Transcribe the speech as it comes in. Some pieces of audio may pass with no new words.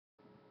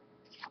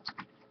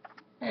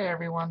Hey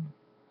everyone,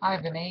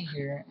 Ivan A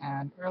here,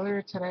 and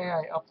earlier today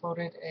I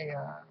uploaded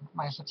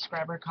my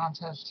subscriber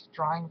contest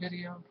drawing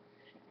video,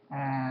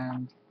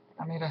 and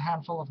I made a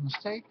handful of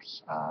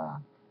mistakes,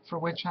 for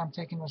which I'm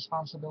taking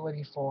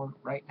responsibility for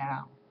right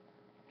now.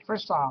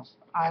 First off,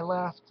 I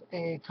left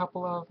a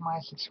couple of my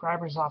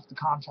subscribers off the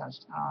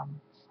contest.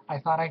 I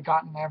thought I'd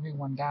gotten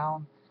everyone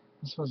down.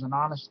 This was an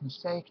honest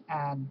mistake,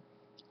 and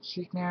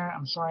Seekner,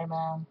 I'm sorry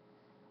man.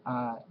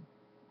 Uh,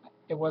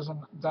 it wasn't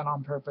done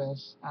on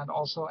purpose, and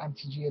also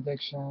MTG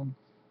Addiction,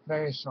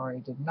 very sorry,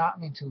 did not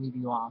mean to leave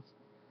you off,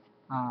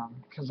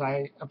 because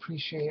I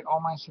appreciate all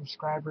my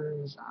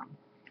subscribers,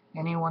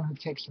 anyone who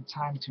takes the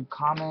time to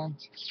comment,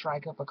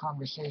 strike up a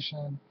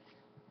conversation,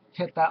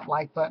 hit that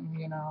like button,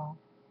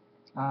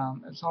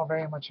 it's all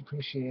very much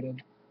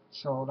appreciated.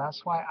 So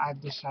that's why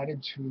I've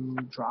decided to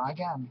draw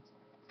again.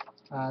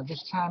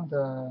 This time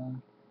the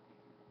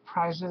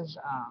prizes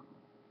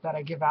that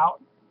I give out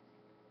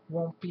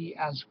won't be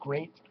as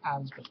great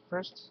as the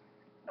first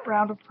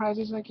round of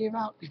prizes I gave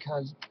out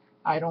because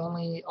I'd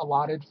only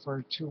allotted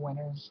for 2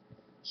 winners.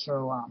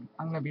 So I'm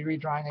going to be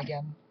redrawing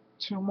again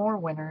 2 more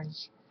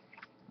winners,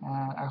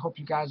 and I hope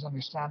you guys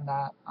understand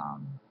that.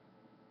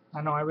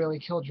 I know I really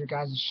killed your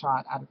guys'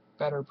 shot at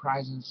better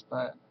prizes,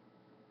 but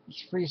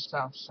it's free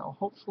stuff, so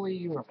hopefully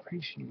you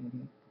appreciate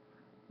it.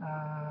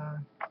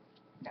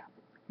 Yeah,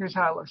 here's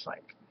how it looks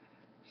like.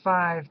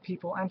 5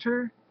 people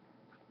enter,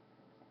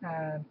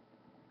 and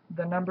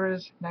the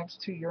numbers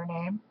next to your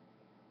name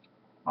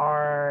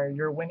are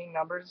your winning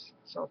numbers.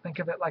 So think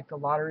of it like the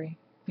lottery.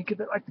 Think of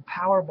it like the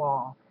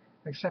Powerball,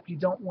 except you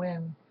don't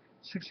win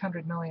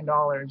 $600 million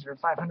or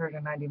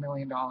 $590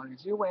 million.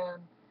 You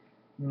win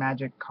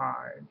magic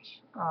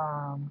cards.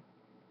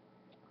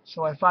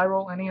 So if I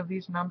roll any of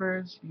these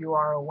numbers, you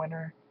are a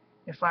winner.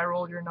 If I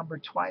roll your number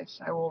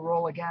twice, I will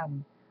roll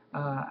again.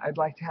 I'd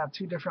like to have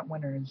 2 different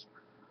winners.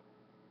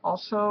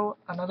 Also,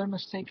 another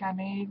mistake I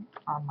made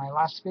on my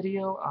last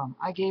video,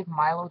 I gave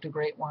Milo the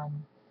Great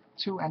One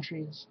 2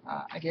 entries.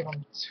 I gave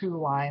him 2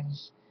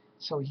 lines,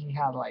 so he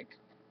had like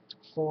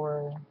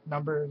 4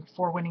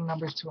 winning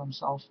numbers to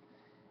himself,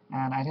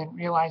 and I didn't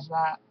realize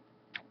that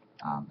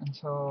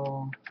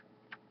until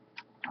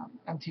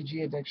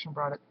MTG Addiction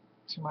brought it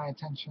to my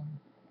attention,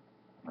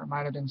 or it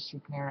might have been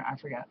Seekner, I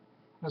forget.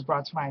 It was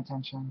brought to my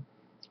attention.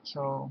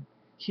 So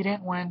he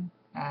didn't win,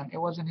 and it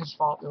wasn't his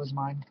fault, it was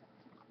mine.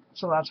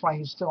 So that's why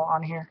he's still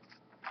on here.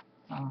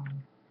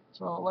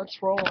 So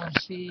let's roll and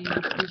see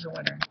who's the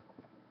winner.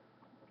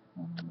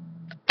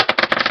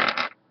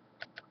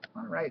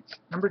 Alright,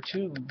 number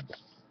 2.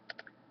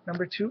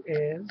 Number 2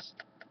 is,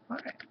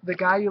 alright, the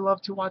guy you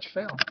love to watch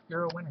fail.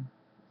 You're a winner.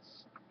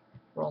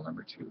 Roll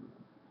number 2.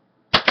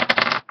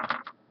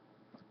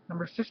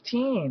 Number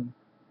 15.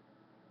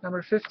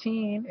 Number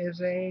 15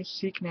 is a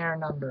Seekner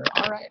number.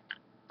 Alright,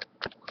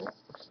 cool.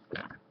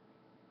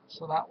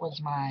 So that was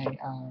my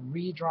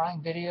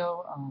redrawing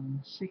video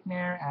on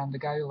Seekner and the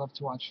guy you love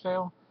to watch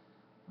fail.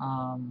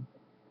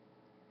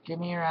 Give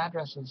me your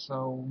addresses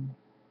so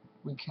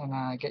we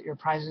can get your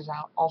prizes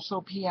out.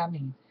 Also PM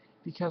me,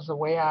 because the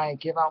way I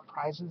give out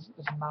prizes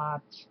is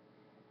not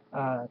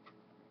a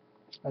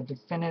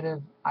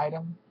definitive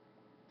item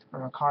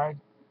or a card.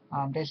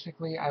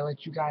 Basically, I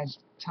let you guys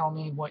tell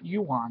me what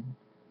you want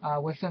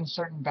within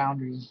certain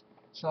boundaries.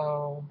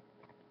 So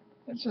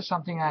it's just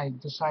something I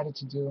decided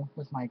to do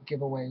with my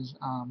giveaways.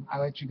 I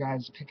let you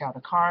guys pick out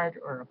a card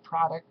or a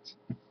product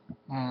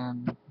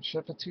and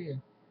ship it to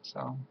you.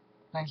 So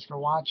thanks for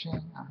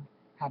watching.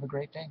 Have a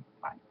great day.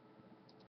 Bye.